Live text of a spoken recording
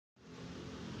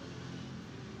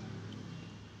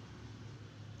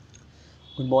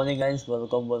Good morning, guys.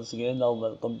 Welcome once again. Now,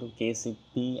 welcome to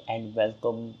KCP and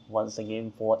welcome once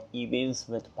again for emails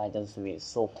with Python series.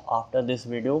 So, after this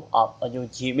video, आपका जो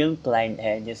Gmail client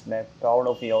है जिसमें proud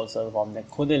of yourself हमने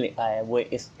खुद लिखा है वो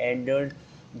standard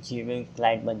Gmail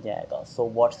client बन जाएगा. So,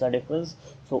 what's the difference?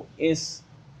 So, इस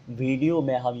वीडियो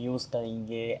में हम यूज़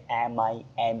करेंगे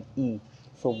MIME.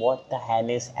 So, what the hell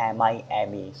is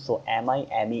MIME? So,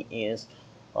 MIME is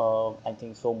I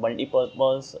think so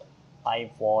multi-purpose I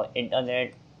for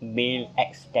internet mail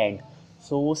extend.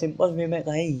 So simple way में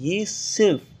कहें ये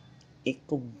सिर्फ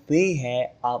एक वे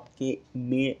है आपके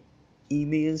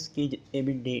ईमेल्स के जितने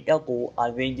भी डेटा को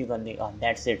अरेंज करने का.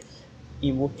 That's it.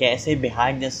 कि वो कैसे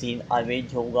बिहाइंड द सीन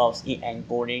अरेंज होगा, उसकी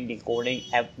एनकोडिंग डिकोडिंग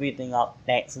एवरीथिंग आप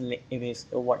text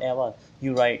what ever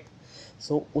you right.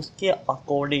 सो उसके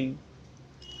अकॉर्डिंग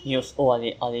ये उसको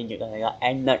अरेंज करेगा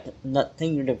एंड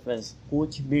नथिंग डिफरेंस.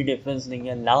 कुछ भी डिफरेंस नहीं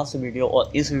है लास्ट वीडियो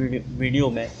और इस वीडियो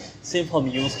में. सिर्फ हम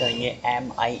यूज़ करेंगे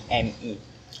MIME.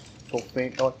 तो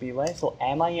fit.py. So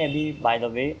MIME by the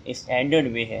way standard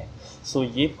वे है. सो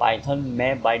ये पाइथन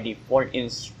में बाय डिफ़ॉल्ट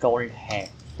इंस्टॉल्ड है.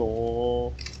 तो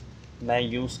मैं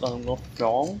यूज़ करूँगा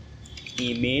from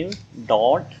email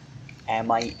dot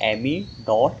MIME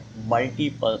dot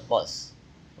multipurpose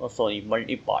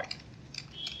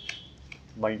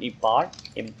multipart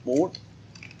import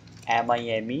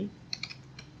MIME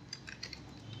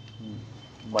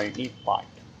multipart.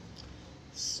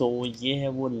 सो ये है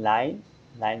वो लाइन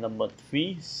नंबर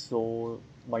 3. सो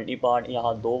मल्टीपार्ट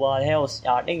यहाँ 2 बार है और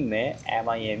स्टार्टिंग में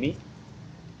MIME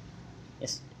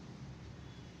इस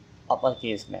अपर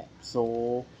केस में. So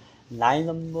line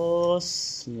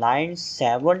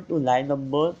 7 to line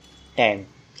number 10.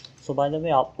 So by the way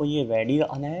आपको ये रेडी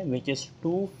रखना है which is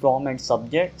to from and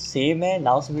subject. Same है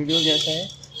लास्ट वीडियो जैसा है.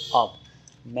 अब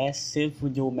मैं सिर्फ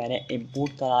जो मैंने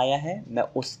इंपोर्ट कराया है मैं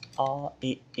उसका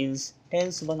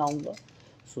इंस्टेंस बनाऊंगा.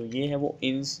 सो ये है वो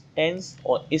इंस्टेंस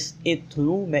और इसके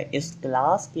थ्रू मैं इस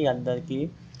क्लास के अंदर के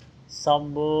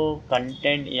सब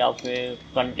कंटेंट या फिर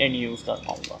कंटेंट यूज़ कर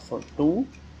पाऊँगा. सो टू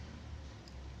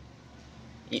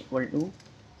इक्वल टू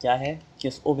क्या है,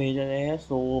 किसको भेज रहे हैं.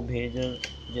 सो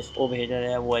जिसको भेज रहे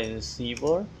हैं वो है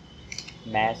receiver.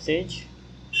 Message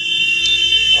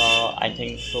I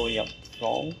think so या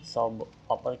फ्रॉम सब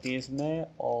अपर केस में.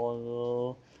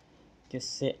 और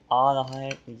किससे आ रहा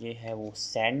है ये है वो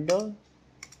सेंडर.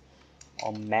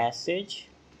 और मैसेज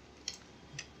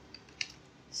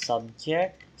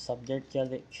सब्जेक्ट क्या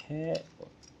लिखे.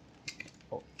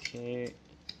 ओके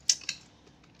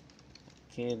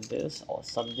दिस और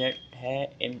सब्जेक्ट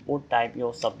है input type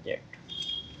your subject.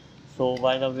 So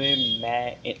by the way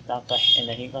मैं इतना कष्ट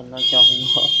नहीं करना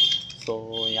चाहूँगा.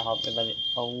 सो यहाँ पे मैं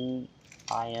लिखता हूँ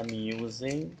I am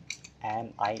using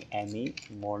MIME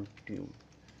module.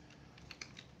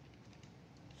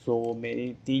 सो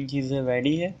मेरी 3 चीज़ें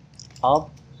रेडी है.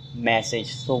 अब message.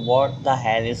 So what the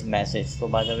hell is message. So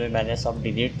by the way मैंने सब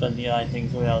डिलीट कर दिया आई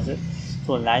थिंक सो यहाँ से.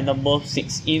 सो लाइन नंबर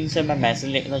 16 से मैं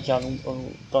मैसेज लिखना चालू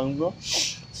करूँगा.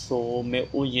 सो मेरे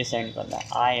को ये सेंड करना है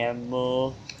I am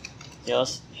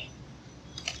just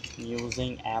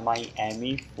using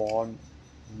MIME for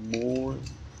more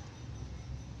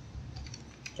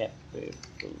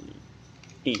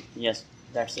capability. Yes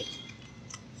that's it.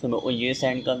 सो मेरे को ये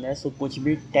सेंड करना है. सो कुछ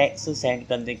भी टेक्स्ट सेंड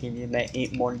करने के लिए मैं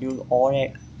एक मॉड्यूल और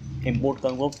इंपोर्ट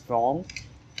करूँगा फ्रॉम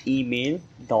email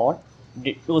डॉट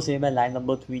डिट्टो से मैं लाइन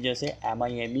नंबर 3 जैसे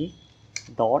MIME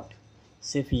डॉट.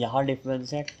 सिर्फ यहाँ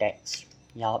डिफरेंस है टेक्स्ट.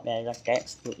 यहाँ पे आएगा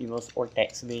टेक्स्ट तो इमेज और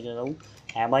टेक्स्ट भेज रहा हूँ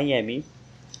MIME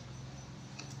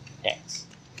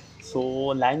text.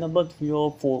 So line number 3 और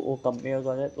 4 को कंपेयर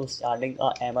करें तो स्टार्टिंग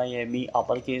का MIME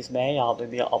अपर केस में है, यहाँ पे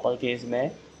भी अपर केस में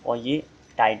है और ये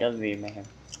टाइटल वे में है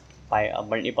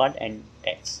मल्टीपार्ट एंड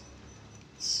टेक्स्ट.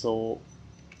 सो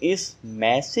इस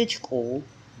मैसेज को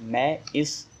मैं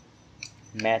इस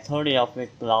मेथड या फिर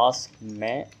क्लास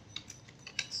में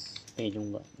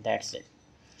भेजूँगा. That's it.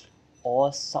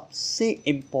 और सबसे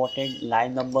इम्पोर्टेंट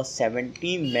लाइन नंबर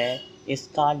 17 में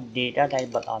इसका डेटा टाइप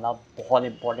बताना बहुत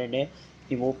इम्पोर्टेंट है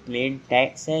कि वो प्लेन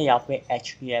टेक्स्ट है या फिर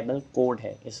HTML कोड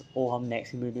है. इसको हम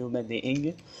नेक्स्ट वीडियो में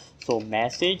देखेंगे. सो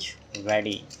मैसेज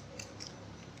रेडी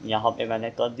यहाँ पे मैंने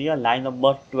कर दिया. Line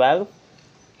number 12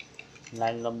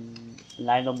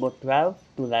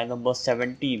 to line number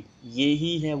 17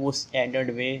 यही है वो स्टैंडर्ड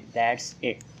वे. That's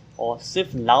it. और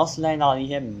सिर्फ लास्ट लाइन आ रही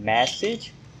है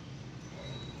मैसेज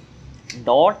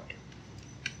डॉट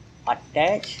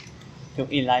अटैच,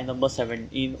 क्योंकि लाइन नंबर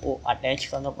 17 को अटैच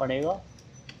करना पड़ेगा.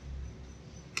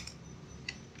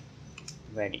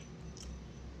 रेडी.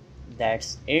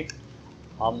 That's it.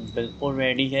 हम बिल्कुल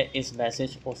रेडी है इस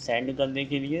मैसेज को सेंड करने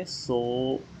के लिए.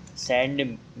 सो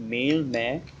सेंड मेल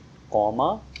में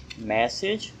comma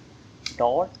message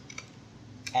dot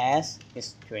S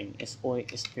string, इसको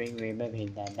स्ट्रिंग वे में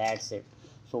भेजना है, that's it.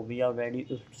 So we are ready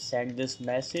to send this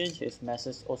message, इस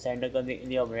मैसेज को सेंड करने के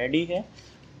लिए अब रेडी है।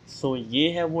 सो ये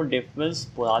है वो डिफरेंस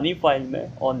पुरानी फाइल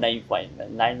में और नई फाइल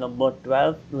में, line number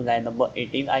 12 to line number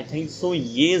 18 I think. सो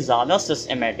ये ज़्यादा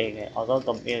सिस्टमेटिक है अगर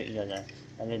कंपेयर किया जाए।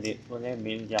 मैंने देखो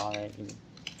मिल जा रहा है कि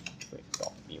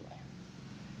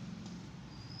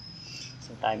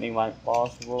so typing my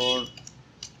password,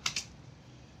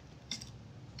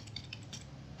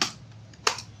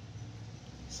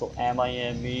 so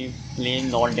MIME plain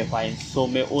not defined। सो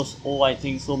मैं उस आई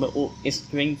थिंक सो मैं वो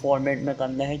स्ट्रिंग फॉर्मेट में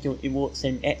करना है क्योंकि वो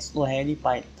सिंटैक्स तो है नहीं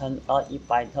पाइथन और ये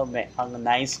पाइथन में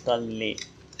ऑर्गेनाइज कर ले।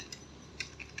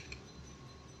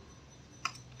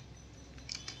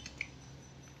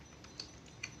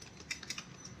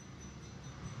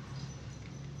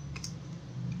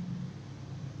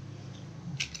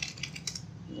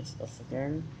 Just a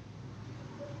second,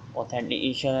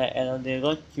 authentication error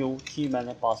देगा क्योंकि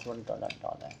मैंने पासवर्ड गलत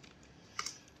डाला है।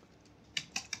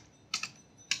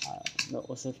 मैं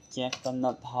उसे चेक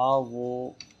करना था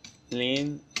वो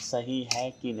प्लेन सही है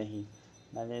कि नहीं।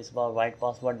 मैंने इस बार वाइट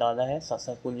पासवर्ड डाला है,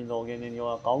 successfully login in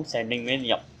your account, sending mail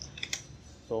या।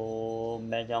 तो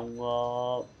मैं जाऊंगा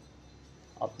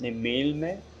अपने मेल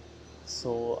में।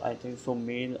 सो आई थिंक सो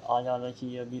मेल आ जाना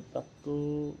चाहिए अभी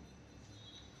तक।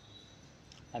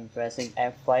 आई एम प्रेसिंग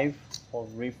F5 और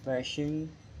रिफ्रेशिंग।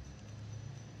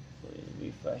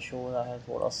 रिफ्रेश हो रहा है,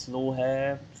 थोड़ा स्लो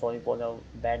है, sorry for the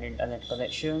bad internet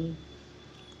connection.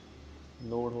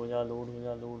 Load हो जा, लोड हो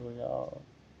जा, लोड हो जा,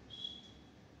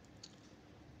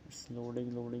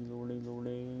 loading loading loading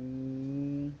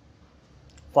loading,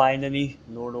 finally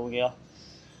load हो गया।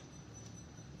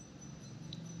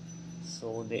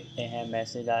 सो देखते हैं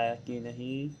मैसेज आया कि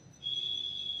नहीं।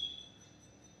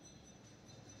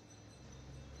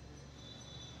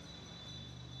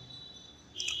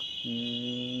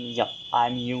 Yeah,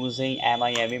 I'm using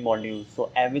MIME module, so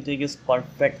everything is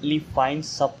perfectly fine।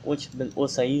 सब कुछ बिल्कुल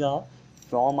सही रहा,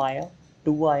 फ्रॉम आया,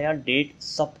 टू आया, डेट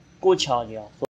सब कुछ आ गया।